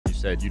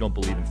said you don't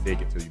believe in fake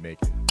it till you make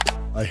it.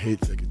 I hate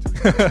fake it till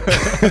you make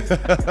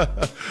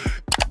it.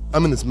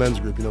 I'm in this men's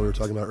group, we were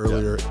talking about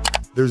earlier. Yeah.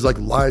 There's like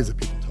lies that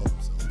people tell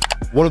themselves.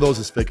 One of those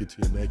is fake it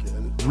till you make it.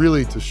 And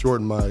really, to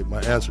shorten my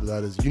answer to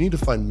that is you need to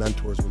find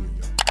mentors when you're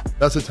young.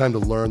 That's the time to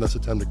learn. That's the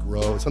time to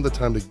grow. It's not the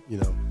time to,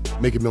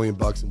 make $1 million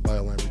and buy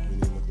a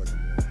Lamborghini and look like a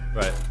man.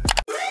 Right.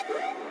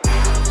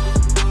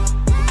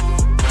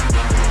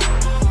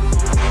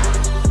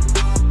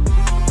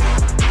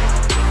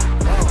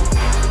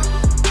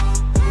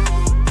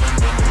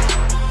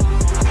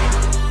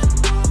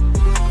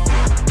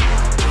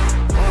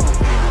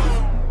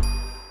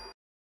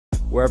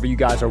 Wherever you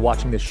guys are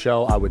watching this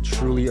show, I would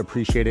truly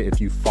appreciate it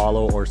if you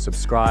follow or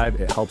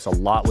subscribe. It helps a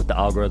lot with the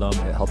algorithm.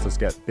 It helps us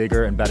get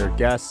bigger and better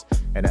guests,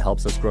 and it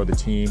helps us grow the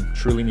team.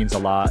 Truly means a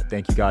lot.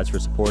 Thank you guys for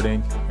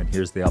supporting, and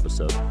here's the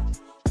episode.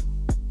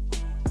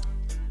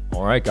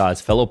 All right, guys,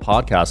 fellow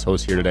podcast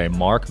host here today,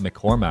 Mark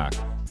McCormack,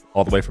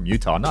 all the way from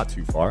Utah, not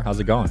too far. How's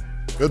it going?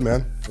 Good,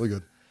 man. Really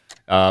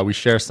good. We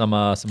share some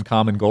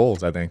common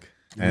goals, I think.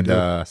 And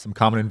some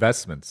common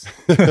investments.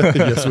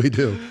 Yes, we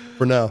do.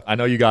 For now. I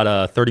know you got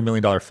a $30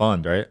 million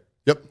fund, right?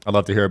 Yep. I'd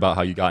love to hear about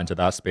how you got into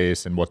that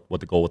space and what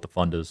the goal with the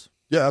fund is.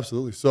 Yeah,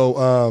 absolutely.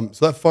 So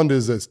that fund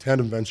is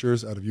Tandem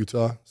Ventures out of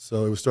Utah.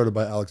 So it was started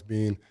by Alex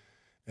Bean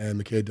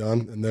and McKay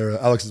Dunn. And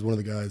Alex is one of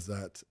the guys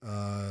that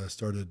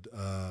started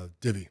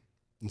Divvy.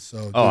 And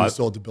so Divvy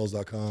sold to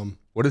Bills.com.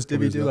 What does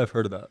Divvy do? I've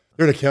heard of that.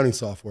 They're an accounting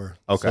software.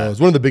 Okay. So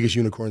it's one of the biggest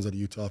unicorns out of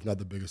Utah, if not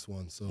the biggest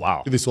one. So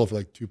wow. Divvy sold for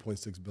like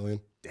 $2.6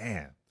 billion.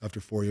 Damn. After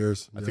 4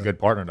 years. That's a good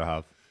partner to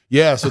have.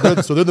 Yeah, so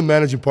they're the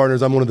managing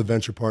partners. I'm one of the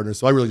venture partners.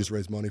 So I really just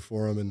raise money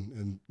for them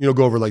and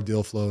go over like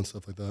deal flow and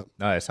stuff like that.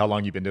 Nice. How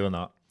long you been doing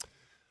that?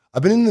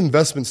 I've been in the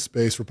investment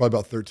space for probably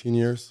about 13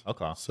 years.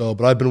 Okay.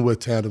 But I've been with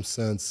Tandem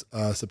since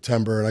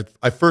September, and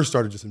I first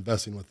started just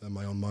investing with them,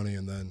 my own money,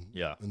 and then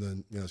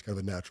it's kind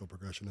of a natural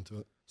progression into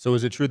it. So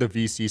is it true the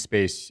VC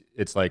space?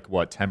 It's like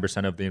what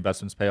 10% of the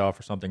investments pay off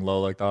or something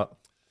low like that?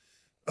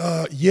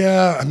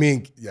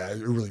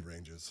 It really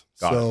ranges.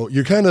 So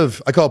you're kind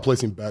of, I call it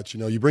placing bets.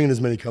 You bring in as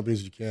many companies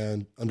as you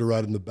can,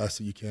 underwrite them the best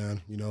that you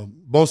can.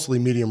 Mostly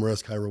medium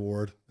risk, high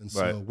reward, and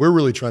so we're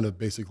really trying to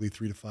basically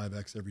 3 to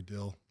 5x every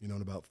deal. In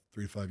about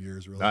 3 to 5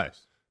 years, really.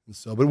 Nice. And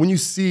so, but when you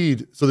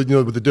seed,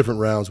 with the different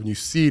rounds, when you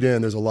seed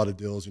in, there's a lot of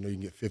deals. You can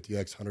get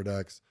 50x,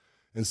 100x,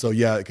 and so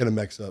it kind of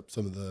makes up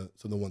some of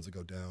the ones that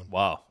go down.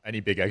 Wow.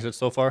 Any big exits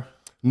so far?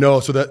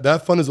 No, so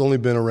that fund has only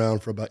been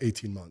around for about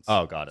 18 months.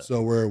 Oh, got it.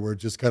 So we're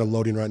just kind of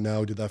loading right now.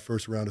 We did that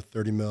first round of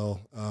 30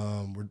 mil.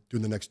 We're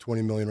doing the next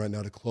 20 million right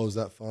now to close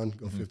that fund,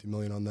 go 50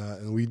 million on that.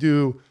 And we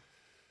do,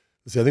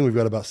 I think we've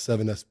got about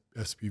 7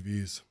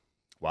 SPVs.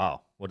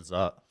 Wow. What is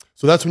that?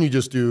 So that's when you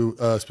just do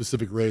a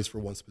specific raise for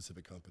one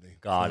specific company.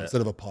 Got it. Instead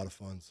of a pot of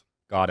funds.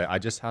 Got it. I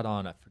just had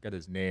on, I forget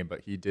his name,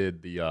 but he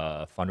did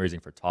the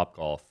fundraising for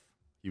Topgolf.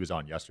 He was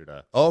on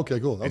yesterday. Oh, okay,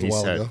 cool. That was a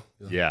while ago.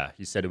 Yeah,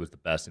 he said it was the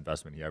best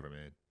investment he ever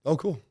made. Oh,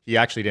 cool. He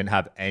actually didn't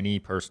have any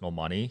personal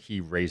money. He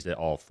raised it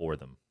all for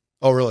them.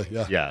 Oh, really?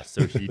 Yeah. Yeah,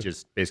 so he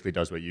just basically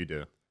does what you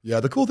do. Yeah,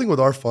 the cool thing with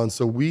our fund,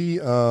 so we,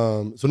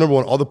 number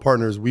one, all the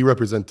partners, we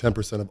represent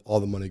 10% of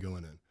all the money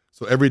going in.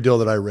 So every deal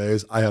that I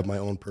raise, I have my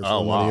own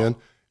personal money in.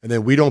 And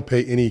then we don't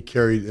pay any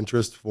carried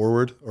interest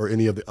forward or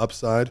any of the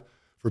upside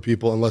for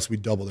people unless we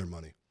double their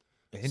money.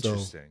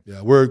 Interesting.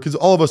 So, because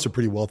all of us are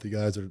pretty wealthy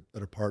guys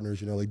that are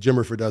partners. Like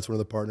Jimmer Fredette's one of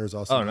the partners.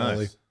 Also, oh, nice.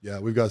 Holly. Yeah,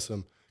 we've got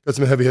some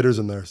heavy hitters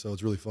in there, so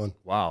it's really fun.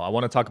 Wow, I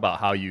want to talk about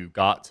how you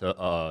got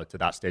to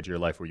that stage of your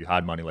life where you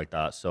had money like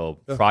that. So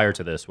prior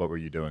to this, what were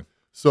you doing?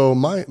 So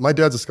my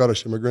dad's a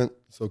Scottish immigrant,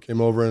 so came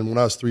over, and when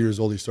I was 3 years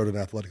old, he started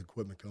an athletic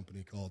equipment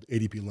company called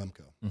ADP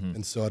Lemco,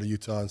 and so out of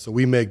Utah. And so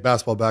we make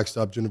basketball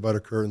backstop, gym divider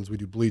curtains, we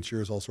do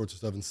bleachers, all sorts of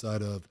stuff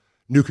inside of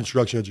new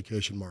construction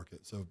education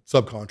market. So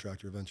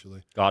subcontractor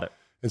eventually. Got it.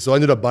 And so I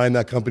ended up buying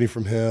that company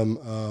from him,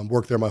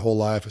 worked there my whole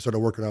life. I started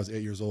working when I was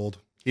 8 years old.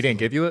 He didn't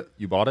give you it?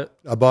 You bought it?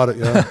 I bought it,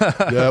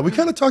 yeah. Yeah, we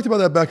kind of talked about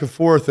that back and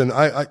forth, and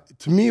I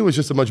to me, it was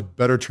just a much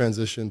better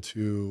transition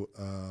to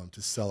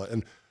sell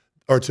it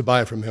or to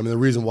buy it from him. And the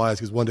reason why is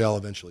because one day I'll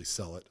eventually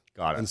sell it.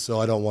 Got it. And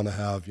so I don't want to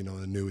have, an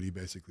annuity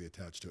basically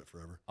attached to it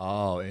forever.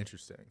 Oh,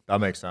 interesting.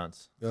 That makes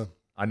sense. Yeah.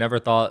 I never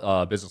thought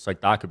a business like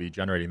that could be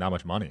generating that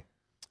much money.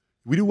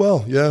 We do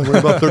well, yeah. We're in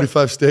about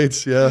 35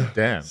 states, yeah.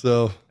 Damn.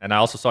 So, and I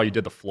also saw you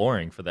did the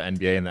flooring for the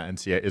NBA and the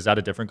NCAA. Is that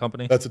a different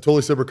company? That's a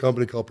totally separate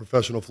company called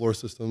Professional Floor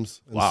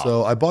Systems. And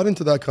so I bought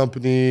into that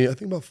company, I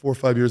think about 4 or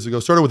 5 years ago.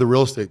 Started with a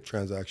real estate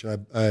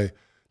transaction.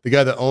 The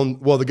guy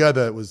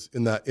that was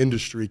in that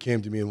industry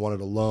came to me and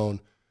wanted a loan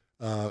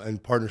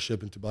and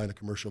partnership into buying a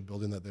commercial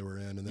building that they were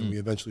in. And then we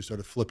eventually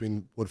started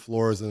flipping wood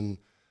floors, and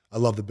I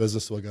love the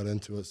business, so I got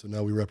into it. So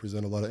now we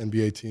represent a lot of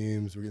NBA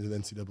teams. We're getting to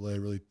the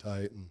NCAA really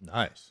tight. And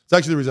nice. It's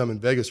actually the reason I'm in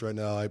Vegas right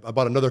now. I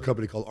bought another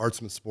company called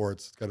Artsman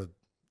Sports. It's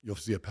you'll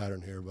see a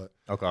pattern here, but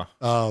okay.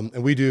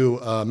 And we do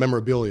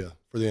memorabilia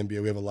for the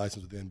NBA. We have a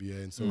license with the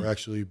NBA, and so we're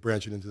actually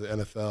branching into the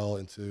NFL,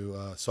 into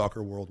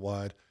soccer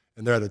worldwide.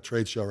 And they're at a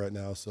trade show right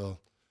now, so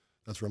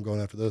that's where I'm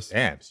going after this.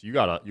 Damn, so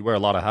you wear a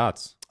lot of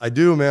hats. I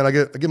do, man. I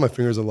get my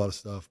fingers on a lot of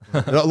stuff.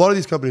 And a lot of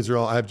these companies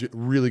I have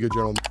really good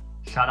general.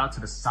 Shout out to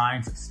the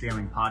Science of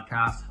Scaling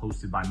podcast,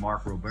 hosted by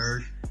Mark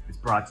Roberge. It's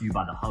brought to you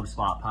by the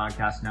HubSpot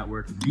Podcast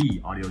Network,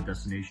 the audio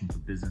destination for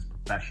business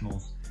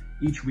professionals.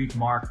 Each week,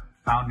 Mark,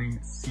 founding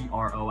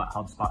CRO at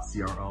HubSpot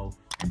CRO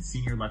and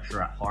senior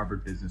lecturer at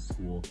Harvard Business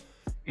School,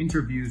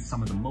 interviews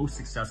some of the most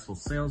successful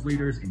sales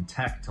leaders in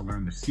tech to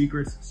learn the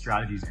secrets,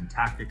 strategies, and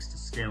tactics to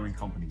scaling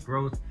company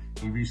growth.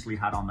 He recently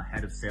had on the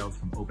head of sales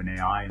from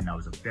OpenAI, and that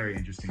was a very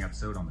interesting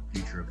episode on the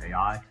future of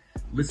AI.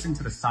 Listen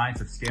to the Science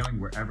of Scaling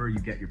wherever you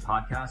get your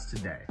podcast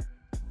today.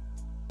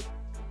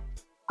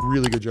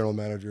 Really good general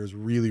managers,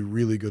 really,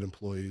 really good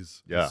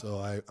employees. Yeah. So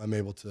I'm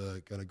able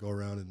to kind of go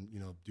around and,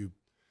 do,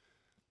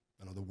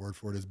 I don't know the word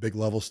for it is big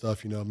level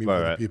stuff, meet with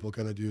other people,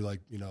 kind of do like,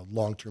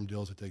 long-term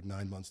deals that take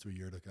 9 months to a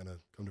year to kind of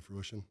come to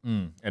fruition.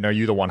 And are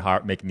you the one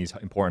making these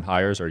important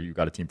hires, or you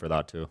got a team for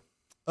that too?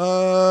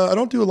 I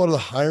don't do a lot of the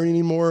hiring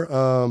anymore,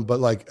 but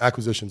like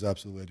acquisitions,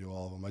 absolutely, I do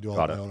all of them. I do all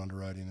of my own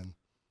underwriting, and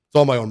it's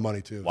all my own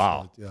money too.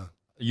 Wow. So, yeah.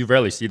 You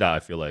rarely see that, I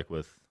feel like,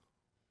 with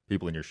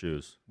people in your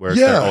shoes, where it's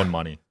their own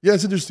money. Yeah,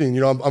 it's interesting.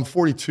 I'm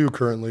 42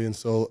 currently, and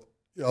so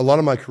a lot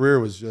of my career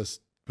was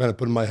just kind of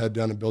putting my head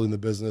down and building the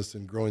business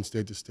and growing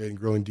state to state and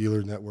growing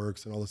dealer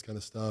networks and all this kind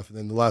of stuff. And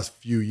then the last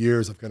few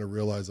years, I've kind of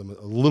realized I'm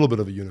a little bit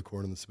of a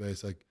unicorn in the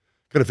space. I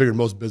kind of figured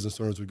most business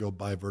owners would go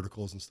buy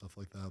verticals and stuff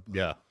like that.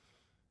 But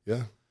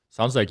yeah.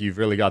 Sounds like you've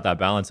really got that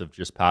balance of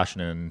just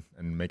passion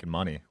and making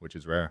money, which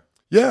is rare.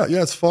 Yeah,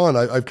 it's fun.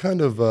 I've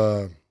kind of,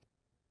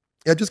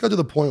 I just got to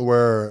the point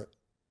where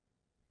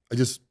I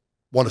just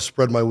want to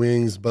spread my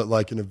wings, but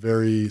like in a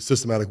very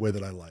systematic way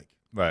that I like.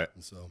 Right.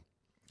 And so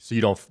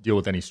you don't deal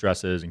with any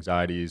stresses,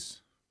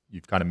 anxieties.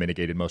 You've kind of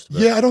mitigated most of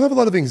it. Yeah, I don't have a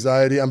lot of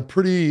anxiety. I'm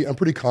pretty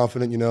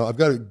confident. I've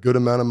got a good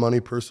amount of money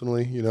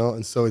personally,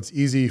 and so it's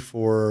easy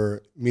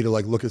for me to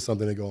like look at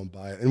something and go and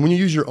buy it. And when you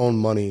use your own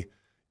money,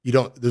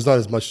 there's not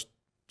as much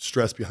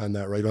stress behind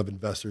that, right? You don't have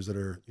investors that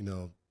are,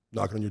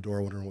 knocking on your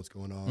door wondering what's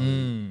going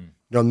on.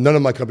 None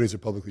of my companies are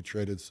publicly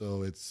traded,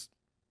 so it's,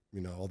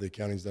 all the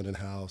accounting's done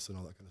in-house and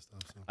all that kind of stuff.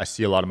 So. I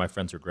see a lot of my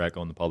friends regret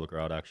going the public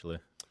route, actually.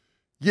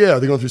 Yeah, are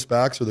they going through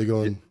SPACs or are they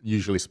going?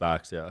 Usually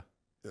SPACs, yeah.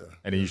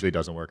 And it usually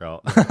doesn't work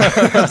out.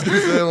 I was going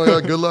to say, oh my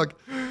God, good luck.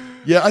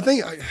 Yeah, I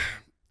think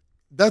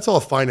that's all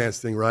a finance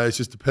thing, right? It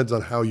just depends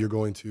on how you're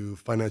going to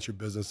finance your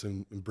business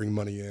and bring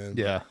money in.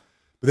 Yeah.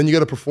 But then you got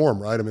to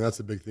perform, right? I mean, that's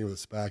the big thing with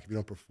a SPAC. If you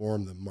don't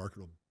perform, the market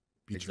will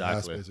beat your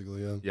ass,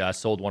 basically. Yeah, I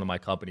sold one of my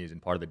companies,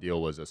 and part of the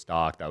deal was a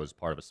stock that was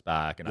part of a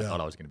SPAC, and I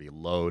thought I was going to be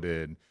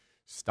loaded.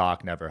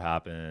 Stock never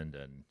happened,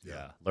 and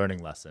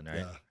learning lesson,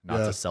 right? Not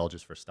to sell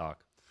just for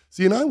stock.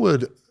 See,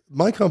 and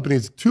my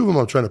companies, 2 of them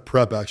I'm trying to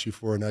prep actually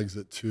for an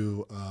exit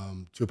to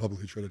a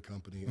publicly traded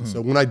company. And so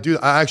when I do,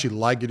 I actually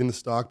like getting the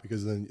stock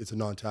because then it's a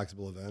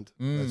non-taxable event.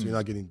 Right? So you're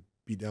not getting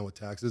beat down with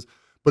taxes.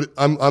 But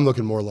I'm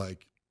looking more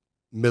like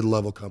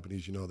mid-level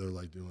companies, they're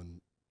like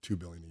doing $2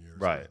 billion a year.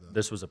 Right. Like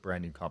this was a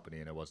brand new company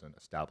and it wasn't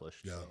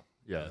established.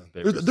 Yeah.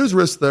 So, there's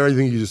risks there. I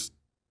think if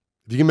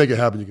you can make it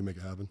happen, you can make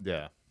it happen.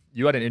 Yeah.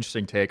 You had an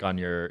interesting take on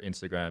your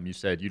Instagram. You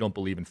said you don't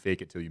believe in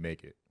fake it till you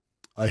make it.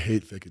 I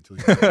hate fake it till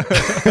you make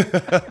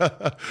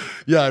it.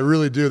 Yeah, I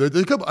really do.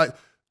 There's a couple.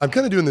 I'm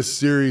kind of doing this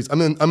series.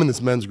 I'm in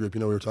this men's group,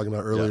 we were talking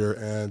about earlier,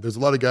 and there's a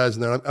lot of guys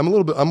in there. I'm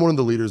one of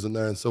the leaders in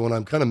there, and so when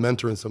I'm kind of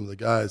mentoring some of the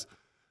guys,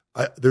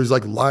 there's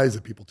like lies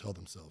that people tell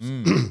themselves.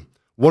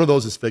 One of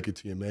those is fake it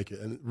till you make it.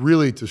 And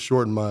really, to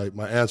shorten my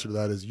answer to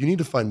that is you need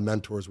to find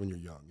mentors when you're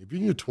young. If you're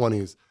in your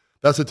 20s,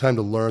 that's the time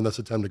to learn. That's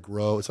the time to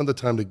grow. It's not the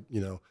time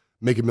to,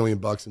 make $1 million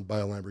and buy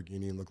a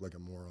Lamborghini and look like a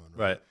moron.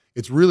 Right?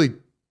 It's really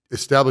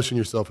establishing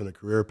yourself in a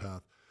career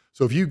path.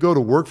 So if you go to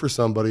work for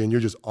somebody and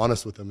you're just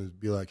honest with them and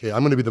be like, hey,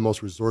 I'm going to be the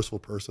most resourceful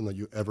person that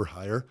you ever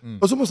hire.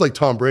 It's almost like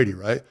Tom Brady,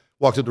 right?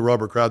 Walks up to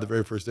Robert Kraft the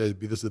very first day,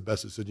 this is the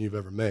best decision you've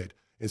ever made.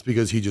 And it's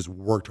because he just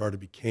worked hard and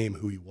became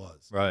who he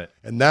was. Right.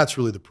 And that's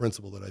really the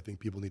principle that I think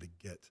people need to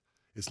get.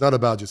 It's not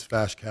about just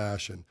fast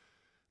cash and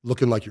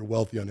looking like you're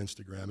wealthy on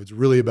Instagram. It's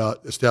really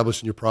about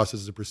establishing your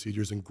processes and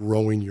procedures and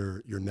growing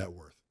your net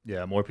worth.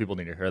 Yeah, more people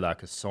need to hear that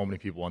because so many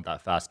people want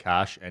that fast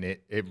cash, and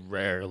it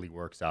rarely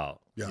works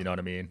out. Yeah. You know what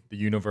I mean? The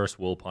universe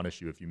will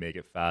punish you if you make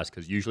it fast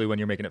because usually when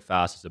you're making it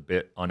fast, it's a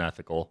bit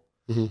unethical,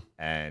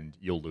 and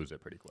you'll lose it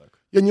pretty quick.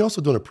 Yeah, and you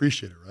also don't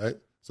appreciate it, right?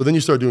 So then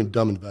you start doing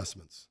dumb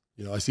investments.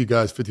 I see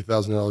guys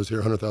 $50,000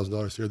 here,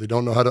 $100,000 here. They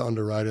don't know how to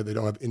underwrite it. They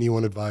don't have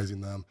anyone advising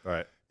them.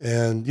 Right.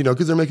 And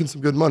because they're making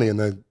some good money, and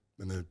then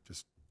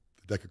just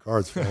the deck of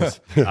cards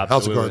falls,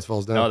 house of cards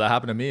falls down. No, that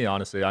happened to me,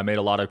 honestly. I made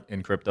a lot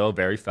in crypto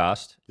very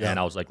fast. Yeah. And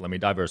I was like, let me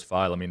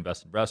diversify. Let me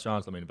invest in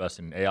restaurants. Let me invest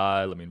in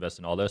AI. Let me invest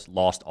in all this.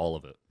 Lost all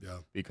of it. Yeah.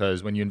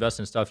 Because when you invest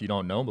in stuff you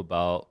don't know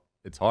about,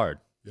 it's hard.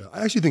 Yeah.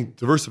 I actually think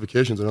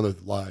diversification is another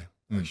lie,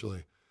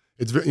 actually.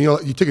 It's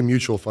you take a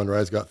mutual fund,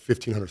 right? It's got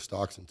 1,500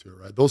 stocks into it,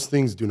 right? Those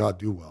things do not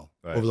do well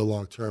over the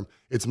long term.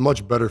 It's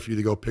much better for you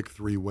to go pick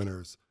 3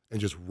 winners and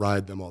just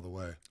ride them all the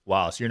way.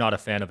 Wow. So you're not a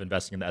fan of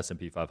investing in the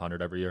S&P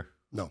 500 every year?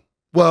 No.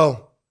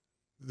 Well,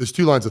 there's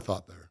 2 lines of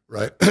thought there,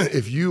 right?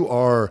 If you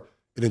are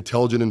an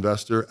intelligent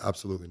investor?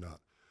 Absolutely not.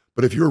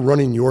 But if you're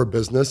running your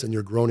business and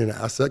you're growing in an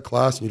asset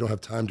class and you don't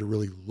have time to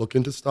really look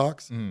into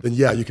stocks, then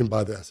yeah, you can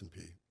buy the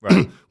S&P.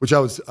 Right. Which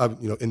I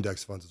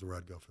index funds is where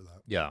I'd go for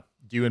that. Yeah.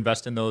 Do you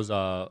invest in those,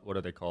 what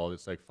are they called?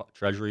 It's like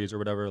treasuries or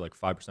whatever, like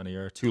 5% a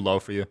year. Too low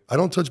for you? I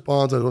don't touch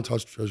bonds. I don't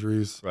touch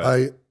treasuries.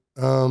 Right.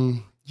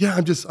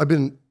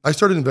 I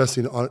started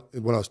investing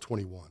when I was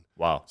 21.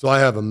 Wow. So I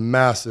have a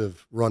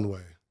massive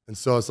runway. And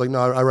so it's like, no,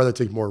 I'd rather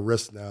take more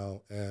risks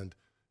now. And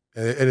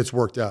it's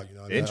worked out, you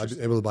know. I've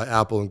been able to buy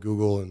Apple and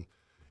Google and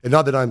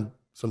not that I'm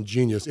some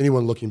genius.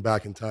 Anyone looking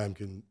back in time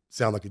can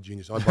sound like a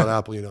genius. I bought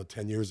Apple,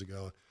 10 years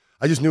ago.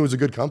 I just knew it was a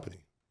good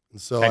company.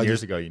 And so 10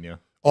 years ago, you knew?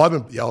 Oh, I've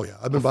been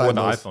buying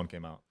the iPhone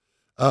came out.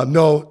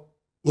 No,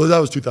 well, that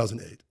was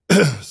 2008.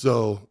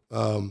 So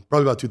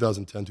probably about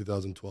 2010,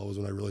 2012 was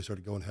when I really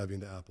started going heavy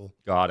into Apple.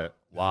 Got it.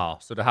 Wow.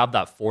 So to have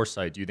that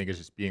foresight, do you think it's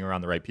just being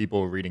around the right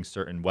people, reading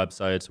certain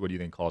websites? What do you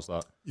think caused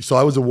that? So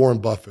I was a Warren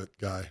Buffett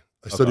guy.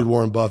 I studied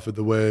Warren Buffett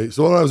so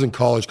when I was in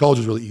college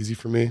was really easy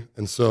for me.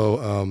 And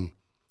so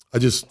I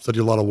just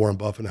studied a lot of Warren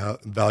Buffett and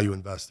value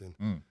investing.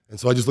 And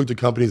so I just looked at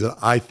companies that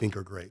I think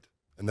are great.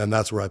 And then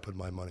that's where I put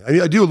my money.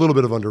 I do a little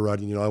bit of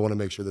underwriting. I want to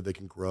make sure that they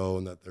can grow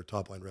and that their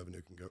top line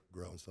revenue can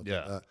grow and stuff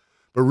like that.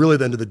 But really, at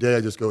the end of the day, I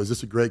just go, is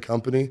this a great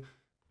company?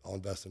 I'll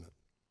invest in it.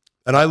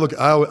 And I'm a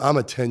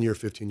 10-year,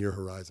 15-year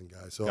horizon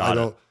guy.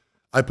 So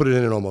I put it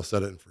in and almost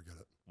set it and forget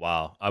it.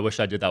 Wow. I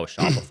wish I did that with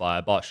Shopify.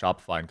 I bought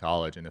Shopify in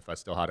college, and if I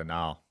still had it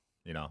now,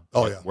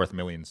 worth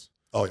millions.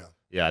 Oh, yeah.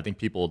 Yeah, I think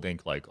people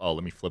think like, oh,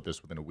 let me flip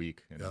this within a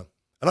week. Yeah.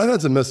 And I've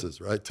had some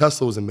misses, right?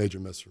 Tesla was a major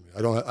miss for me.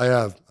 I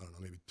have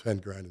maybe 10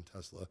 grand in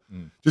Tesla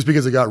just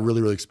because it got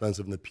really, really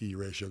expensive and the PE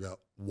ratio got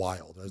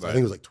wild. I think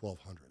it was like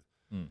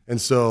 1,200. And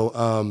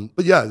so,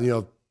 but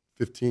yeah,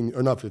 15,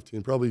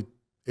 probably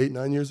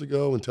 8-9 years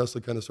ago when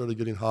Tesla kind of started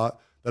getting hot,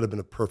 that'd have been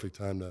a perfect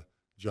time to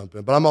jump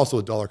in. But I'm also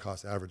a dollar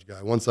cost average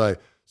guy. Once I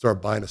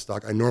start buying a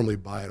stock, I normally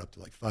buy it up to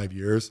like 5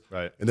 years.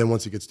 Right. And then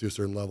once it gets to a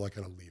certain level, I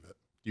kind of leave it.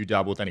 Do you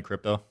dabble with any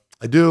crypto?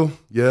 I do,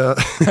 yeah.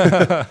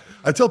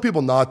 I tell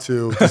people not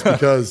to just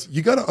because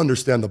you got to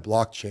understand the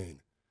blockchain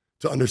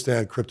to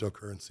understand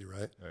cryptocurrency,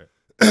 right?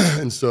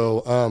 And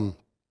so,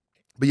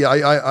 but yeah,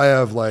 I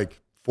have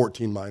like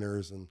 14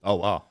 miners. And oh,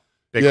 wow.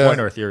 Bitcoin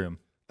or Ethereum?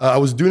 I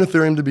was doing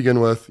Ethereum to begin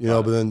with,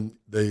 but then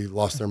they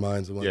lost their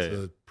minds and went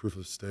to proof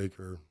of stake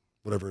or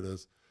whatever it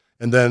is.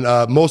 And then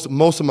almost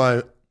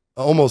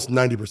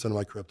 90% of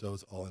my crypto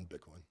is all in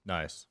Bitcoin.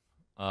 Nice.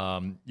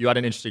 You had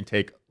an interesting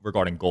take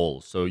regarding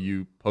goals. So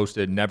you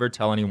posted, never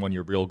tell anyone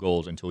your real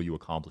goals until you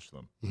accomplish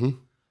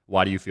them.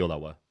 Why do you feel that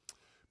way?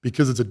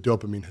 Because it's a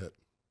dopamine hit.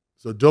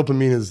 So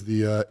dopamine is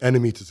the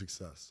enemy to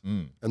success.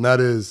 And that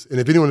is, and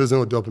if anyone doesn't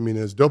know what dopamine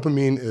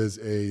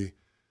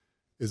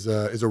is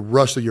a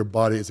rush that your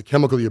body, it's a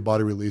chemical that your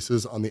body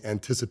releases on the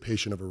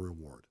anticipation of a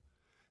reward.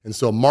 And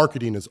so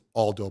marketing is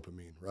all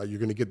dopamine, right? You're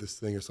going to get this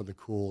thing or something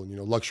cool. And,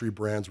 luxury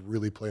brands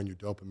really play on your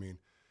dopamine.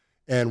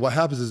 And what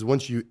happens is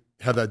once you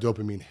have that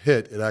dopamine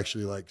hit, it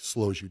actually like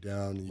slows you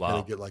down. And you kind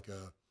of get like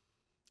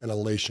an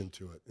elation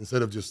to it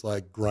instead of just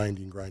like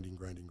grinding.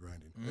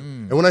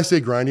 And when I say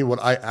grinding, what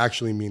I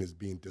actually mean is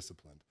being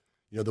disciplined.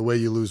 The way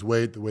you lose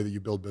weight, the way that you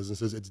build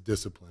businesses, it's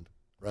disciplined,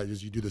 right?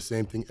 Just you do the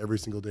same thing every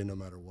single day, no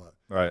matter what.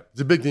 Right.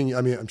 It's a big thing.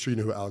 I mean, I'm sure you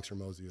know who Alex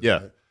Hormozi is. Yeah.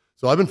 Right?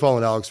 So I've been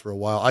following Alex for a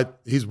while.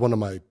 He's one of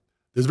my.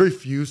 There's very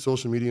few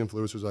social media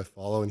influencers I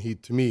follow,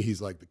 and to me,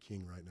 he's like the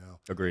king right now.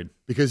 Agreed.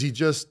 Because he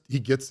gets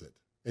it.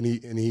 And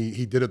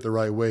he did it the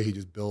right way. He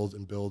just builds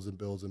and builds and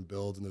builds and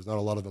builds, and there's not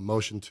a lot of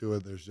emotion to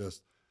it. There's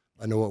just,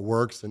 I know what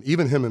works. And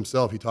even him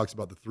himself, he talks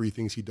about the 3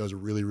 things he does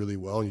really, really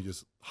well, and you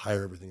just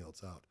hire everything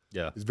else out.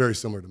 Yeah. It's very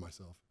similar to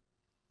myself.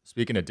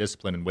 Speaking of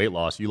discipline and weight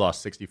loss, you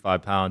lost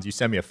 65 pounds. You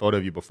sent me a photo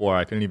of you before.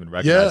 I couldn't even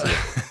recognize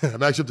it.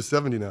 I'm actually up to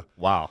 70 now.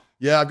 Wow.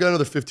 Yeah, I've got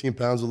another 15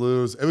 pounds to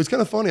lose. It was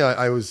kind of funny.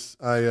 I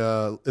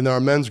in our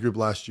men's group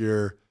last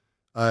year,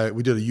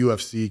 we did a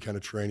UFC kind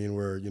of training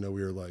where, we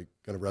were like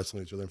kind of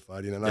wrestling each other and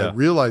fighting. And I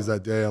realized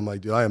that day, I'm like,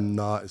 dude, I am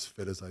not as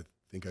fit as I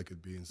think I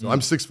could be. And so I'm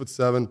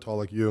 6'7", tall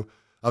like you.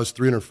 I was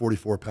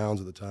 344 pounds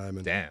at the time.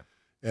 And, damn.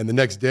 And the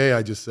next day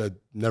I just said,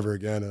 never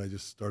again. And I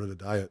just started a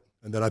diet.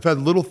 And then I've had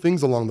little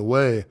things along the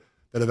way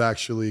that have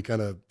actually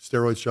kind of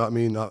steroids shot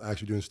me, not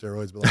actually doing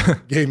steroids, but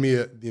like gave me,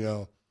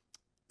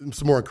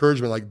 some more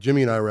encouragement. Like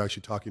Jimmy and I were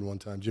actually talking one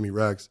time, Jimmy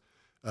Rex,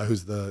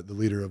 who's the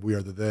leader of We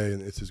Are the They,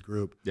 and it's his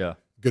group. Yeah.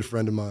 Good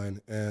friend of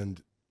mine.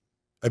 And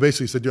I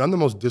basically said, dude, I'm the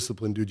most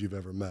disciplined dude you've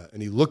ever met.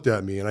 And he looked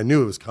at me and I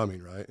knew it was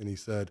coming, right? And he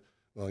said,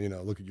 well,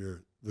 look at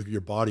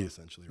your body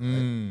essentially, right?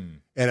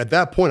 And at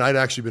that point, I'd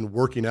actually been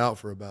working out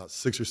for about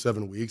 6 or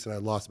 7 weeks and I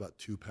lost about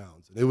 2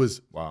 pounds. And it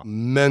was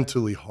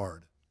mentally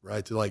hard,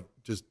 right? To like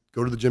just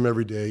go to the gym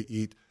every day,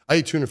 I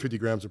ate 250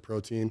 grams of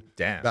protein,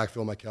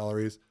 backfill my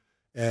calories.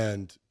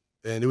 And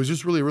it was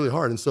just really, really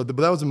hard. And so, but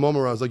that was a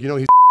moment where I was like,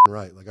 he's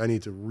right. Like I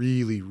need to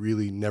really,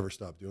 really never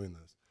stop doing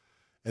this.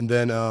 And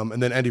then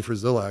Andy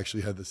Frisella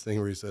actually had this thing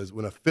where he says,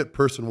 when a fit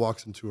person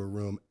walks into a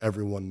room,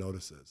 everyone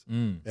notices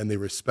and they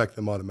respect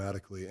them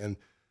automatically. And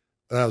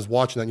I was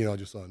watching that,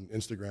 just on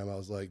Instagram, I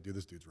was like, dude,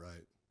 this dude's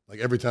right. Like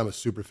every time a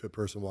super fit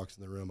person walks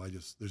in the room,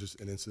 there's just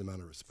an instant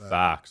amount of respect.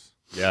 Facts.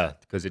 Yeah,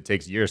 because it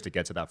takes years to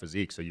get to that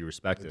physique, so you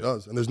respect it. It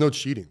does, and there's no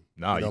cheating.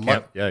 No, you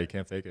can't. You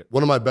can't fake it.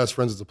 One of my best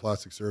friends is a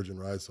plastic surgeon,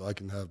 right? So I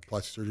can have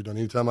plastic surgery done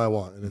anytime I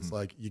want, and it's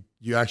like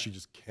you actually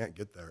just can't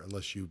get there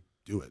unless you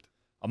do it.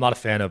 I'm not a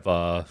fan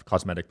of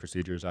cosmetic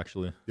procedures,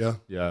 actually. Yeah?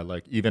 Yeah,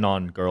 like even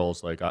on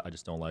girls, like I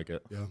just don't like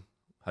it. Yeah.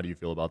 How do you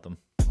feel about them?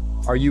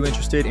 Are you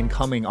interested in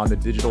coming on the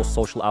Digital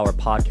Social Hour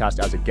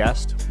podcast as a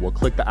guest? Well,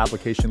 click the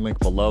application link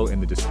below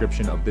in the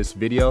description of this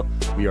video.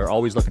 We are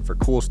always looking for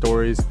cool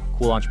stories,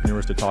 cool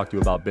entrepreneurs to talk to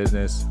about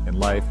business and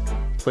life.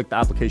 Click the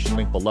application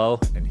link below,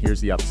 and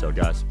here's the episode,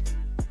 guys.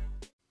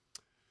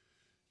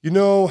 You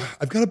know,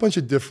 I've got a bunch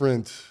of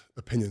different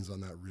opinions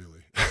on that, really.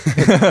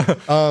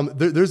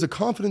 There's a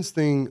confidence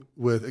thing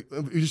with,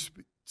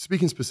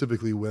 speaking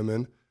specifically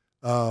women,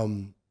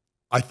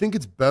 I think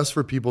it's best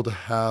for people to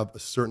have a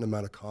certain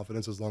amount of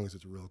confidence as long as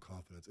it's real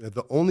confidence. And if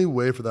the only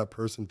way for that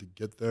person to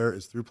get there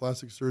is through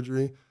plastic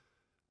surgery,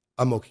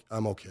 I'm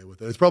okay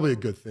with it. It's probably a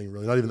good thing,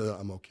 really. Not even that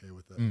I'm okay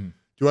with it.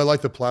 Do I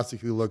like the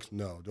plastically looks?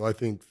 No. Do I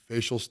think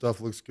facial stuff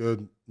looks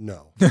good?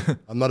 No.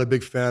 I'm not a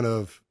big fan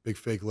of big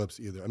fake lips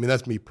either. I mean,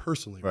 that's me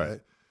personally,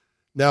 right?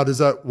 Now, does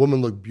that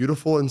woman look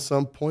beautiful in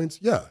some points?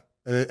 Yeah.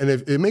 And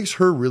if it makes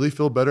her really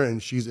feel better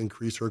and she's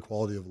increased her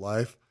quality of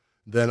life,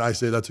 then I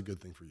say that's a good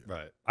thing for you.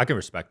 Right. I can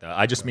respect that.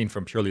 I just mean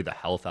from purely the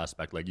health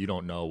aspect. Like, you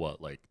don't know what,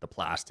 like, the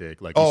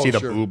plastic, like, you see the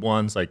boob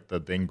ones, like,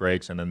 the thing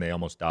breaks and then they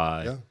almost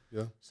die. Yeah,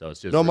 yeah. So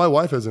it's just... No, my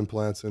wife has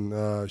implants,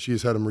 and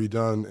she's had them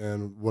redone,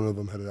 and one of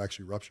them had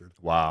actually ruptured.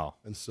 Wow.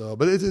 And so,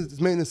 but it's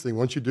a maintenance thing.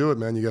 Once you do it,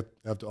 man, you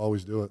have to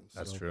always do it.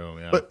 That's true,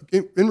 yeah. But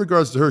in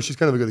regards to her, she's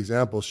kind of a good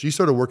example. She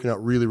started working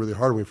out really, really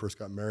hard when we first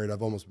got married.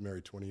 I've almost been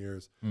married 20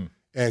 years.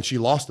 And she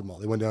lost them all.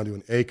 They went down to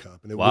an A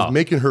cup, and it was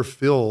making her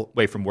feel...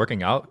 Wait, from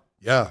working out?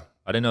 Yeah.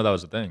 I didn't know that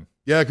was a thing.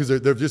 Yeah, because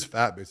they're just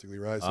fat, basically,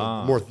 right? So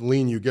the more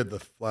lean you get, the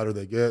flatter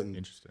they get. And,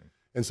 interesting.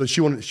 And so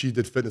she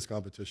did fitness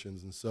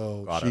competitions, and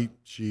so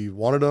she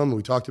wanted them.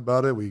 We talked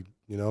about it. We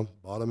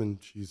bought them, and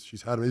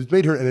she's had them. It's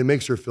made her, and it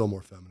makes her feel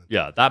more feminine.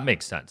 Yeah, that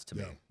makes sense to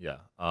me.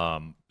 Yeah.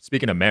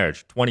 Speaking of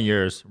marriage, 20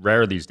 years,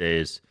 rare these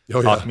days.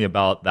 Talk to me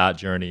about that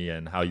journey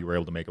and how you were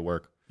able to make it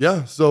work.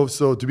 Yeah. So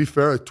to be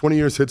fair, 20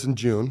 years hits in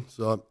June,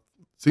 so it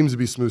seems to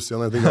be smooth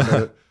sailing. I think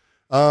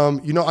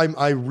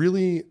I made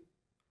it.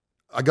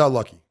 I got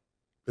lucky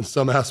in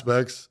some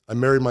aspects. I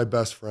married my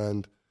best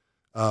friend.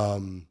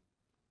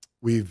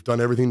 We've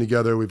done everything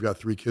together. We've got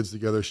 3 kids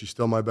together. She's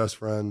still my best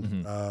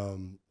friend.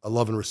 I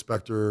love and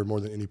respect her more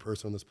than any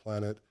person on this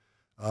planet.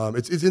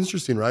 It's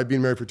interesting, right?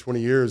 Being married for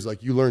 20 years,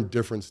 like you learn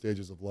different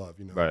stages of love,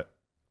 Right.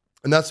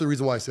 And that's the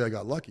reason why I say I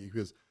got lucky,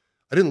 because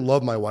I didn't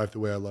love my wife the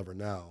way I love her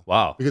now.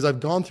 Wow. Because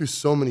I've gone through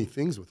so many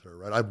things with her,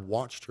 right? I've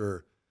watched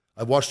her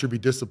be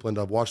disciplined.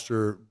 I've watched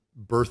her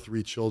birth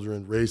 3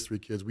 children, raise 3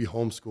 kids. We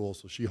homeschool,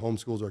 so she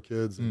homeschools our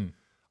kids. And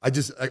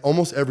I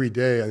almost every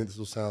day, I think this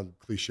will sound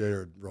cliche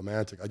or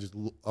romantic, I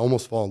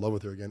almost fall in love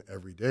with her again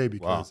every day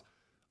because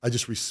I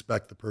just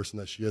respect the person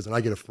that she is, and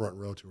I get a front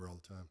row to her all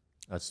the time.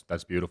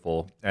 That's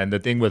beautiful. And the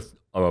thing with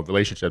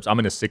relationships, I'm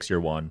in a 6-year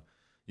one.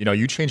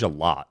 You change a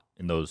lot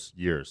in those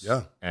years.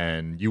 Yeah.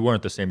 And you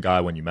weren't the same guy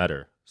when you met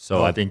her.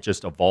 So I think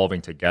just evolving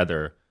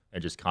together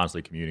and just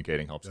constantly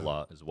communicating helps a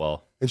lot as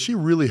well. And she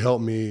really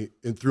helped me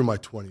through my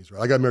 20s, right?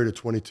 I got married at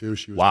 22.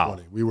 She was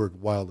 20. We were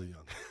wildly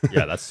young.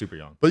 Yeah, that's super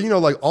young. But,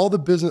 like all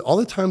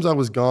the times I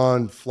was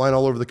gone, flying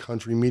all over the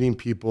country, meeting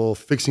people,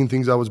 fixing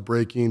things I was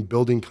breaking,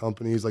 building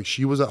companies, like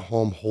she was at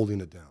home holding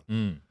it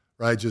down,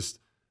 right? Just,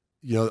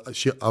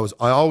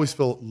 I always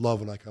feel love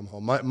when I come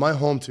home. My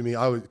home, to me,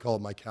 I would call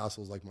it my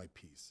castle, is like my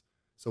peace.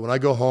 So when I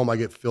go home, I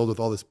get filled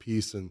with all this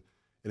peace, and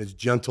it's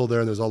gentle there,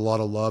 and there's a lot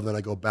of love. Then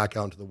I go back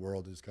out into the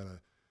world and just kind of,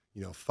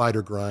 fight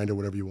or grind or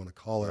whatever you want to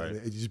call it. Right.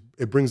 And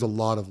it brings a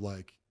lot of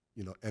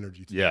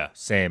energy to it.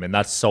 Same. And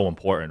that's so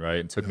important, right?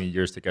 It took me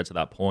years to get to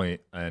that point.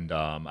 And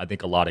I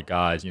think a lot of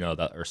guys,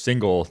 that are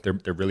single,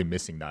 they're really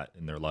missing that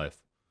in their life.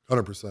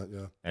 100%,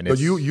 yeah. And but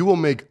you will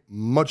make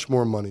much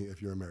more money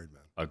if you're a married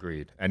man.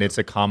 Agreed. And it's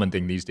a common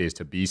thing these days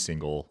to be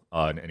single,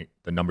 and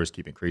the numbers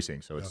keep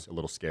increasing. So it's a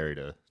little scary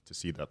to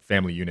see the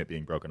family unit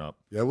being broken up.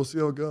 Yeah, we'll see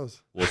how it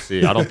goes. We'll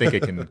see. I don't think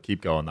it can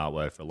keep going that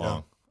way for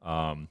long.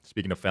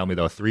 Speaking of family,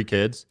 though, 3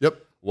 kids. Yep.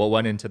 What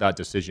went into that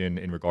decision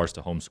in regards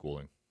to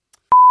homeschooling?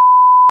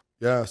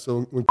 Yeah,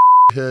 so when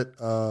hit,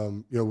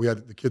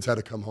 the kids had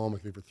to come home, I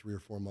think, for 3 or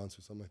 4 months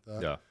or something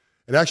like that. Yeah.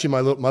 And actually, my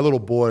little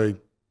boy,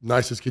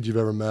 nicest kid you've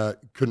ever met,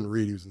 couldn't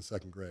read. He was in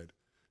 2nd grade.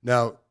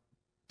 Now,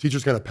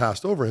 teachers kind of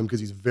passed over him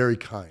because he's very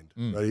kind,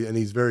 right? And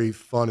he's very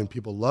fun, and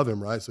people love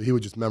him, right? So he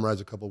would just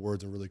memorize a couple of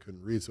words and really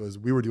couldn't read. So as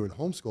we were doing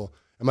homeschool,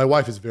 and my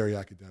wife is very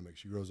academic.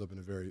 She grows up in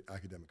a very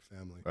academic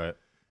family. Right.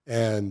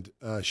 And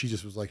she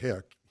just was like, hey,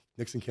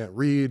 Nixon can't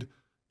read.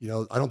 I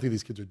don't think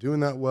these kids are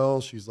doing that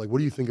well. She's like, what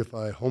do you think if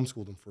I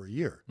homeschooled them for a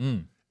year?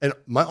 And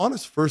my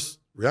honest first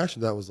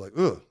reaction to that was like,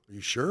 ugh, are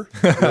you sure?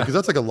 Because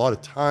that's like a lot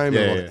of time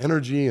and a lot of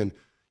energy. And,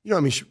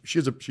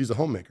 she's a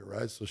homemaker,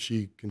 right? So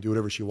she can do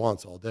whatever she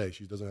wants all day.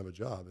 She doesn't have a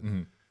job.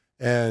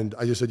 And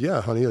I just said, yeah,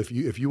 honey, if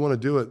you want to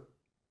do it,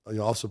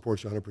 I'll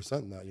support you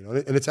 100% in that,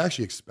 and it's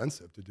actually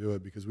expensive to do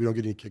it because we don't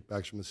get any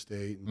kickbacks from the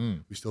state,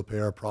 and we still pay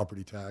our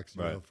property tax,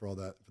 for all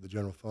that, for the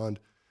general fund.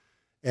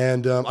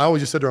 And I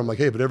always just said to her, I'm like,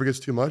 hey, if it ever gets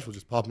too much, we'll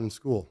just pop them in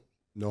school.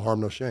 No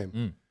harm, no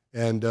shame.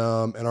 And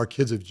our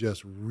kids have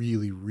just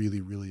really,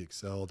 really, really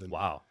excelled. And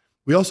wow.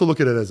 We also look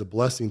at it as a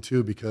blessing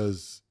too,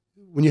 because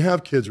when you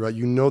have kids, right,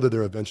 you know that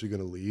they're eventually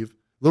going to leave.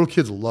 Little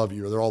kids love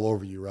you, or they're all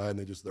over you, right? And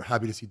they're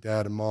happy to see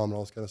dad and mom and all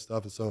this kind of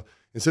stuff. And so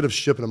instead of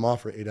shipping them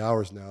off for 8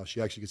 hours now,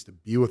 she actually gets to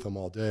be with them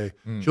all day.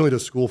 She only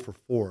does school for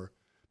 4,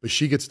 but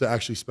she gets to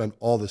actually spend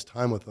all this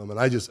time with them. And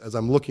as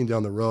I'm looking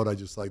down the road, I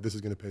just like, this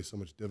is going to pay so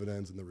much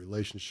dividends in the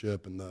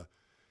relationship and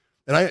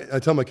I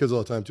tell my kids all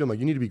the time too, I'm like,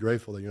 you need to be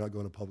grateful that you're not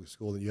going to public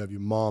school, that you have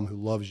your mom who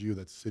loves you,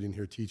 that's sitting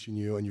here teaching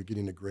you, and you're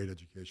getting a great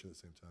education at the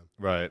same time.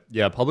 Right.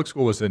 Yeah, public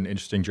school was an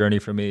interesting journey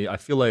for me. I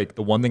feel like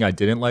the one thing I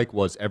didn't like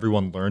was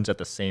everyone learns at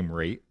the same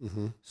rate.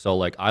 So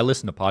like I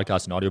listen to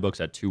podcasts and audiobooks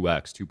at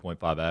 2x,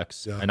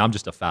 2.5x, and I'm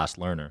just a fast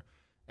learner.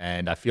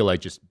 And I feel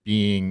like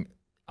I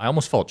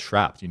almost felt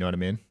trapped, you know what I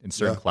mean, in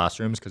certain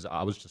classrooms because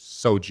I was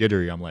just so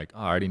jittery. I'm like, oh,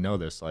 I already know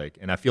this.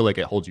 And I feel like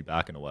it holds you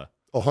back in a way.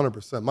 Oh,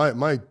 100%.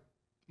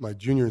 My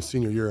junior and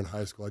senior year in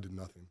high school, I did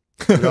nothing.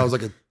 I was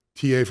like a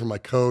TA for my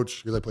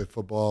coach because I played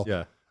football.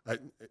 Yeah. I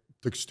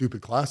took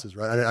stupid classes,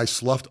 right? I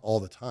sloughed all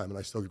the time, and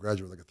I still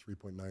graduated with like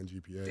a 3.9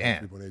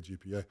 GPA, 3.8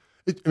 GPA.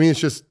 It's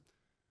just,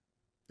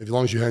 as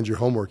long as you hand your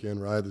homework in,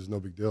 right, there's no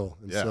big deal.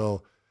 And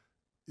so,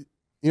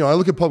 I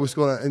look at public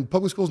school, and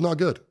public school is not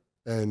good.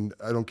 And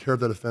I don't care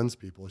if that offends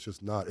people. It's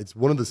just not. It's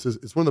one of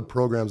the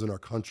programs in our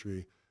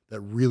country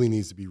that really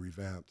needs to be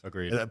revamped.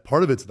 Agreed. And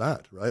part of it's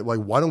that, right? Like,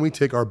 why don't we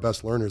take our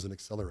best learners and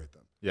accelerate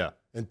them? Yeah.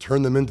 And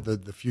turn them into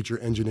the future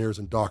engineers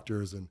and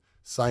doctors and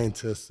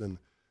scientists and,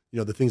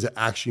 the things that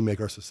actually make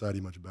our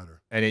society much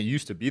better. And it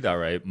used to be that,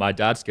 right? My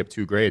dad skipped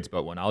 2 grades,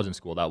 but when I was in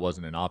school, that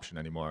wasn't an option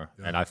anymore.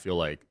 Yeah. And I feel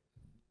like,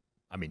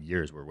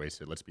 years were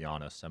wasted, let's be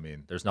honest.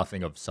 There's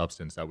nothing of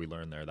substance that we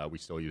learned there that we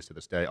still use to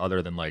this day,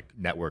 other than like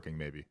networking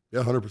maybe.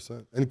 Yeah,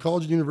 100%. And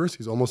college and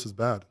university is almost as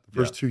bad. The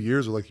first 2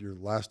 years are like your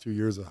last 2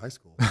 years of high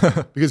school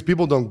because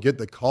people don't get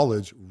that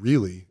college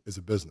really is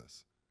a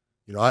business.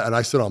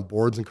 I sit on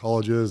boards in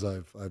colleges.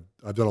 I've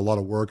done a lot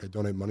of work. I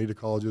donate money to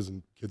colleges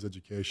and kids'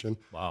 education.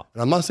 Wow.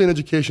 And I'm not saying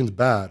education's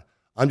bad.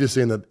 I'm just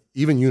saying that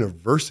even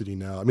university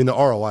now, the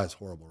ROI is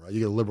horrible, right? You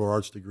get a liberal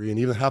arts degree and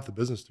even half the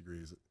business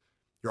degrees,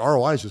 your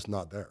ROI is just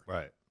not there.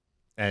 Right.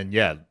 And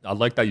yeah, I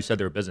like that you said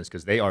they're a business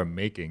because they are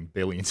making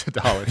billions of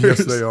dollars.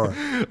 Yes, they are.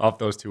 Off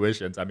those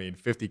tuitions.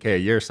 $50K a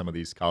year, some of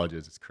these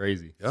colleges, it's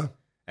crazy. Yeah.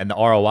 And the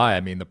ROI,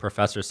 the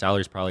professor's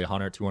salary is probably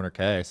 100,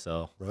 200K.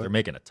 So they're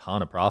making a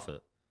ton of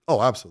profit. Oh,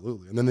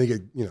 absolutely. And then they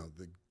get,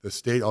 the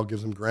state all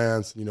gives them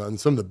grants, and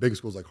some of the big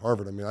schools like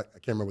Harvard, I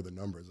can't remember what the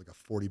number is, like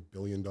a $40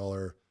 billion,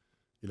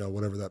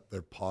 whatever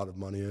their pot of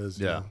money is.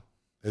 Yeah.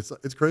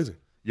 It's crazy.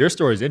 Your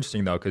story is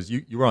interesting though, because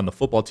you were on the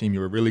football team, you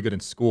were really good in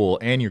school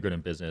and you're good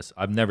in business.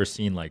 I've never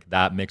seen like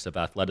that mix of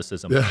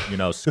athleticism,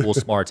 school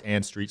smarts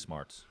and street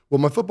smarts. Well,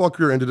 my football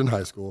career ended in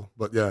high school,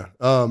 but yeah.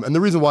 And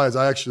the reason why is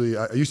I used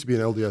to be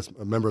an LDS,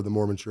 a member of the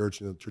Mormon Church,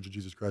 Church of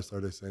Jesus Christ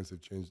Latter-day Saints.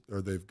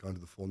 They've gone to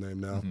the full name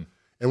now.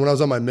 And when I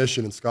was on my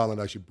mission in Scotland,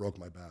 I actually broke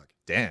my back.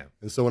 Damn.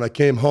 And so when I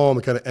came home,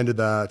 it kind of ended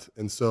that.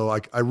 And so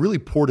I really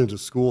poured into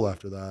school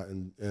after that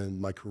and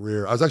my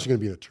career. I was actually going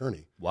to be an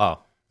attorney.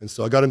 Wow. And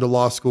so I got into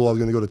law school. I was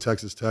going to go to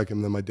Texas Tech.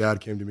 And then my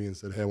dad came to me and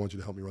said, hey, I want you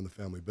to help me run the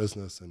family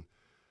business. And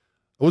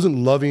I wasn't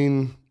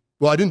loving,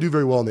 I didn't do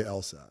very well in the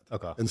LSAT.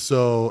 Okay. And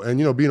so,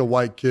 being a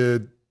white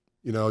kid,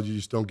 you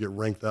just don't get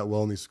ranked that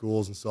well in these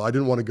schools. And so I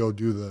didn't want to go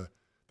do the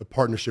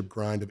partnership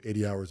grind of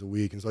 80 hours a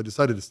week. And so I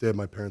decided to stay at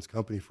my parents'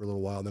 company for a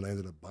little while. And then I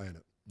ended up buying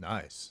it.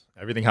 Nice.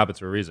 Everything happens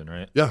for a reason,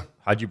 right? Yeah.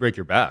 How'd you break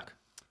your back?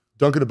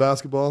 Dunking a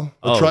basketball.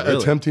 Really?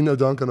 Attempting to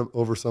dunk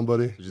over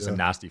somebody. Just a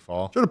nasty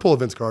fall. Trying to pull a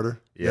Vince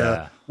Carter.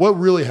 Yeah. What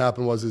really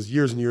happened was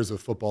years and years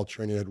of football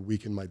training had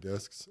weakened my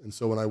discs. And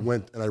so when I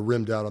went and I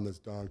rimmed out on this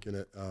dunk and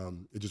it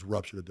just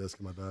ruptured a disc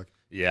in my back.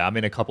 Yeah, I'm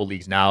in a couple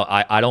leagues now.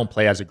 I don't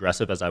play as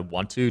aggressive as I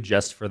want to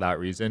just for that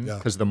reason.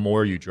 Because the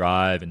more you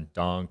drive and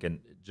dunk and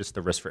just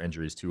the risk for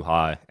injury is too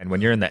high. And when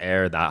you're in the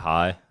air that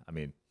high,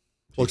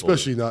 well,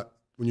 especially not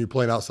when you're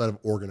playing outside of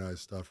organized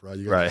stuff, right?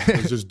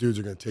 It's just dudes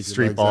are going to take your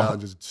street legs ball out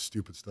and just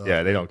stupid stuff.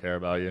 Yeah, they don't care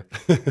about you.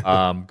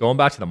 Going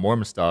back to the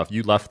Mormon stuff,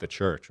 you left the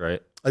church,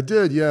 right? I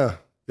did, yeah.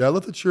 Yeah, I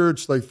left the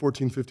church like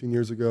 14, 15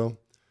 years ago.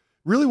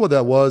 Really what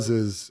that was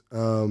is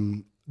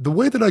the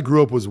way that I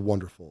grew up was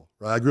wonderful,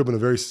 right? I grew up in a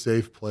very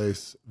safe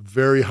place,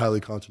 very highly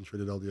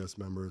concentrated LDS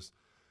members.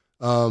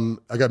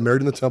 I got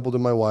married in the temple to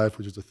my wife,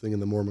 which is a thing in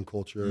the Mormon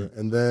culture.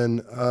 And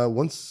then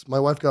once my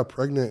wife got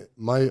pregnant,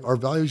 our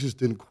values just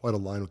didn't quite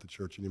align with the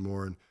church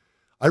anymore. And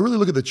I really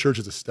look at the church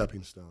as a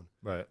stepping stone.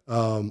 Right.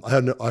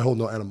 I hold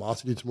no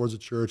animosity towards the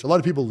church. A lot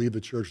of people leave the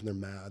church and they're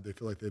mad. They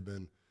feel like they've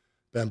been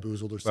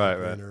bamboozled or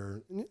something.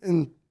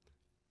 Right.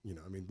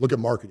 Look at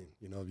marketing.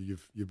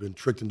 You've been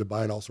tricked into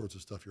buying all sorts of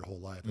stuff your whole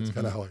life. That's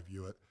kind of how I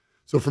view it.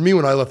 So for me,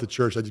 when I left the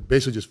church, I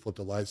basically just flipped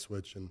a light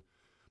switch.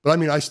 But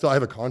I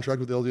have a contract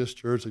with the LDS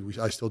Church.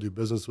 I still do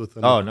business with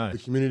them. Oh, nice. The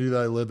community that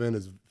I live in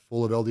is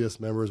full of LDS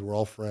members. We're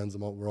all friends.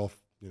 We're all,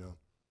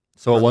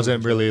 So it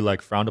wasn't really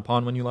like frowned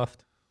upon when you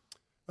left?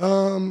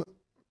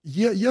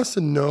 Yeah, yes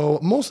and no.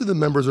 Mostly the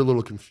members are a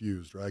little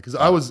confused, right? Because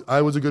I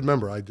was a good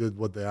member. I did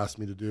what they asked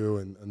me to do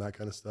and that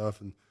kind of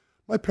stuff. And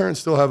my parents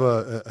still have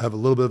a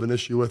little bit of an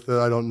issue with it.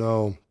 I don't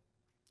know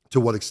to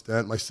what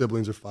extent. My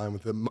siblings are fine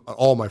with it.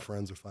 All my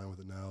friends are fine with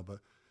it now. But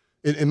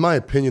in my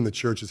opinion, the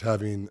church is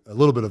having a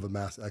little bit of a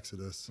mass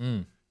exodus.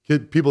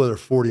 People that are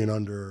 40 and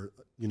under,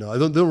 I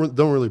don't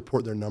really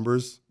report their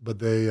numbers, but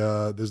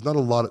there's not a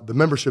lot of, the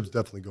membership's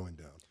definitely going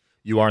down.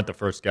 You aren't the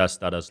first guest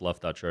that has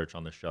left that church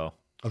on the show.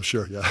 I'm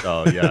sure, yeah.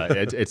 So yeah,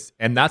 it's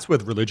and that's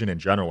with religion in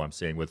general. I'm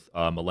seeing with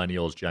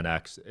millennials, Gen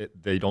X,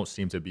 they don't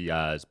seem to be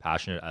as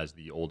passionate as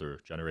the older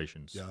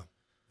generations.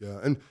 Yeah,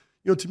 and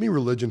to me,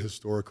 religion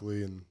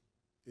historically, and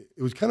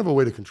it was kind of a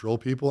way to control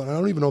people, and I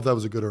don't even know if that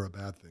was a good or a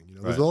bad thing.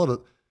 There's a lot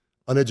of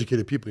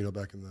uneducated people,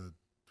 back in the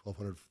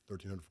 1200s,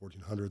 1300s,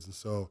 1400s, and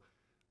so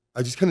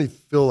I just kind of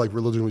feel like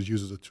religion was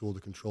used as a tool to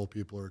control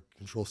people or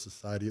control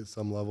society at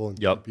some level and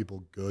keep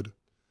people good.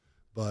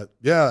 But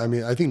yeah, I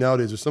mean, I think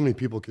nowadays there's so many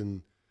people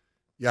can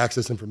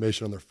access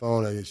information on their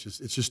phone. It's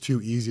just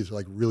too easy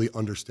to really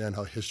understand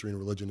how history and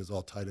religion is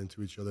all tied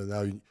into each other.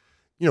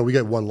 Now, we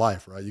get one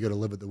life, right? You got to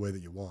live it the way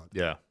that you want.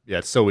 Yeah.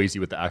 It's so easy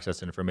with the access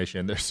to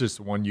information. There's just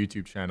one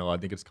YouTube channel. I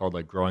think it's called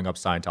Growing Up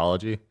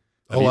Scientology.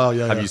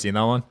 Have you seen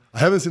that one? I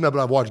haven't seen that,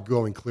 but I've watched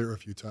Going Clear a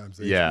few times.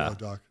 Yeah.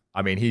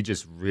 I mean, he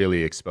just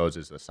really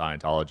exposes the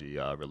Scientology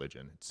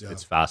religion.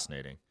 It's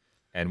fascinating.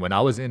 And when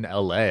I was in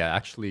LA, I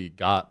actually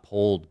got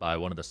pulled by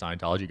one of the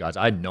Scientology guys.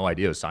 I had no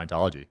idea it was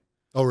Scientology.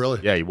 Oh, really?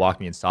 Yeah, he walked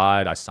me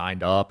inside. I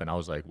signed up, and I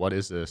was like, what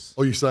is this?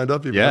 Oh, you signed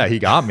up? Yeah, he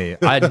got me.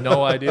 I had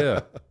no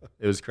idea.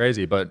 It was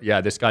crazy. But yeah,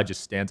 this guy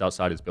just stands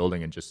outside his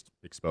building and just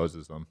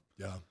exposes them.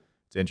 Yeah.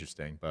 It's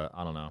interesting, but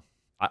I don't know.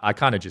 I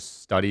kind of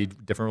just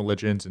studied different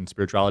religions and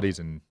spiritualities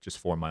and just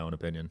formed my own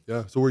opinion.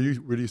 Yeah. So where do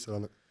you sit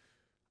on it?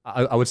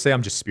 I would say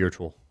I'm just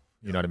spiritual.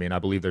 You know what I mean? I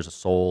believe there's a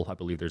soul. I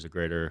believe there's a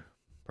greater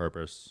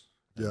purpose.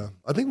 Yeah.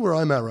 I think where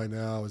I'm at right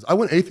now is I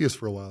went atheist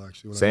for a while,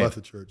 actually, when I left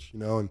the church,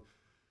 and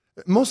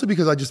mostly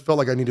because I just felt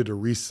like I needed to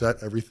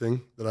reset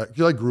everything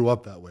because I grew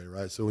up that way,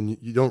 right? So when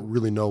you don't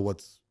really know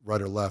what's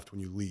right or left when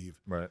you leave.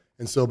 Right.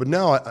 And so, but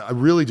now I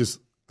really just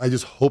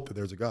hope that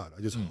there's a God.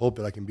 I just hope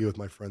that I can be with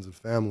my friends and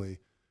family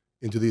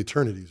into the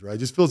eternities, right? It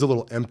just feels a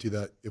little empty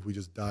that if we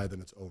just die, then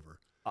it's over.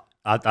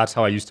 That's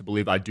how I used to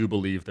believe. I do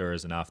believe there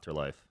is an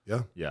afterlife.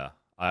 Yeah. Yeah.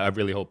 I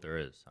really hope there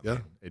is. I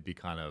mean, it'd be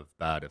kind of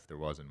bad if there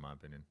wasn't, in my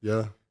opinion.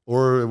 Yeah.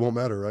 Or it won't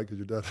matter, right? Because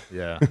you're dead.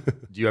 Yeah.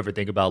 Do you ever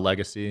think about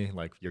legacy,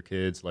 like your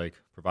kids, like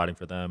providing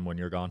for them when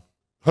you're gone?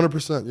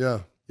 100%. Yeah.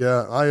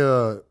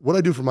 Yeah. What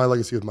I do for my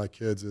legacy with my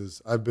kids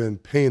is I've been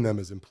paying them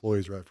as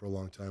employees, right, for a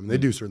long time. And they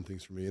do certain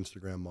things for me,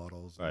 Instagram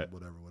models, and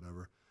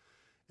whatever.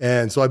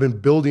 And so I've been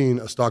building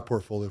a stock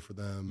portfolio for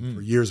them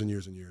for years and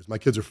years and years. My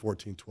kids are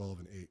 14, 12,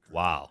 and 8.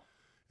 Wow.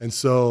 And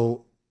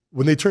so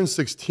when they turn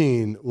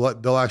 16,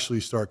 they'll actually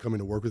start coming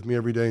to work with me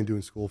every day and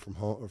doing school from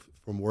home or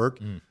from work.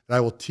 And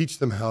I will teach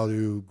them how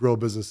to grow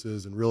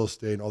businesses and real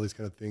estate and all these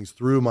kind of things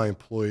through my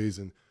employees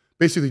and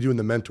basically doing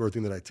the mentor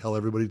thing that I tell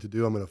everybody to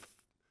do. I'm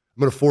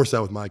gonna force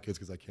that with my kids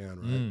because I can,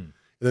 right? And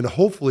then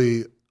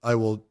hopefully I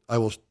will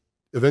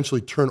eventually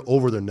turn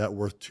over their net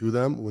worth to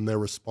them when they're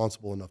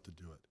responsible enough to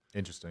do it.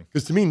 Interesting.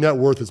 Because to me, net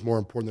worth is more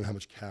important than how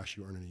much cash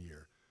you earn in a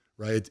year,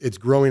 right? It's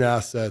growing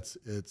assets.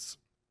 It's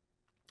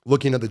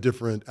looking at the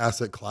different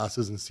asset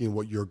classes and seeing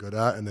what you're good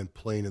at and then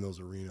playing in those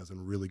arenas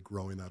and really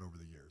growing that over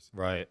the years.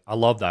 Right. I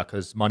love that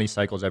because money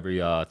cycles every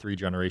 3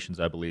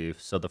 generations, I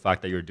believe. So the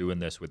fact that you're doing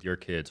this with your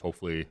kids,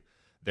 hopefully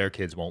their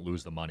kids won't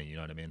lose the money. You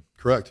know what I mean?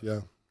 Correct.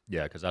 Yeah.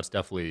 Yeah. Because that's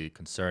definitely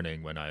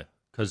concerning when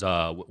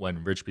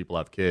rich people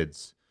have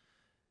kids,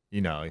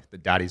 the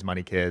daddy's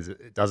money kids,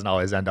 it doesn't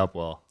always end up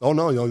well. Oh,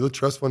 no. The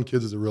trust fund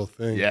kids is a real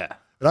thing. Yeah.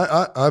 And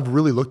I've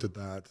really looked at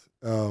that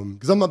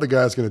because I'm not the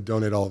guy that's going to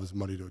donate all of his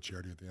money to a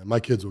charity at the end. My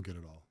kids will get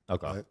it all.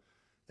 Okay. Right?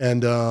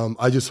 And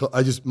I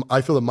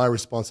feel that my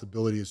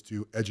responsibility is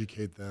to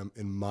educate them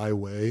in my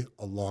way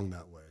along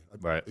that way.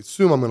 Right. I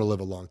assume I'm going to live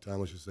a long time.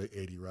 Let's just say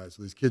 80, right?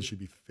 So these kids should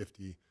be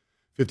 50,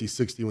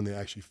 60 when they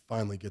actually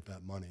finally get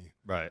that money.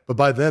 Right. But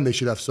by then they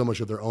should have so much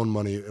of their own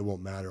money, it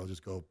won't matter.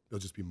 It'll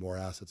just be more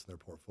assets in their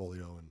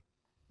portfolio.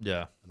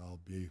 And I'll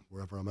be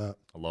wherever I'm at.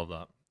 I love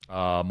that.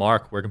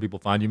 Mark, where can people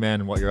find you, man,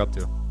 and what you're up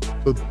to?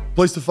 The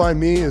place to find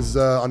me is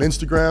on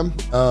Instagram.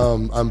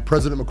 I'm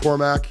President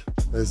McCormack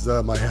is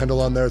my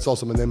handle on there. It's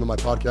also the name of my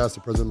podcast,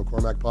 the President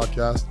McCormack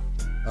Podcast.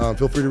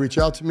 Feel free to reach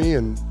out to me,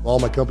 and all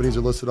my companies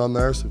are listed on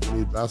there. So if you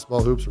need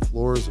basketball hoops or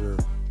floors or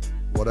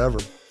whatever,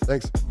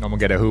 thanks. I'm going to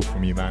get a hoop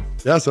from you, man.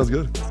 Yeah, sounds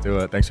good. Let's do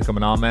it. Thanks for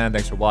coming on, man.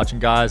 Thanks for watching,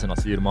 guys, and I'll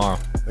see you tomorrow.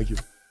 Thank you.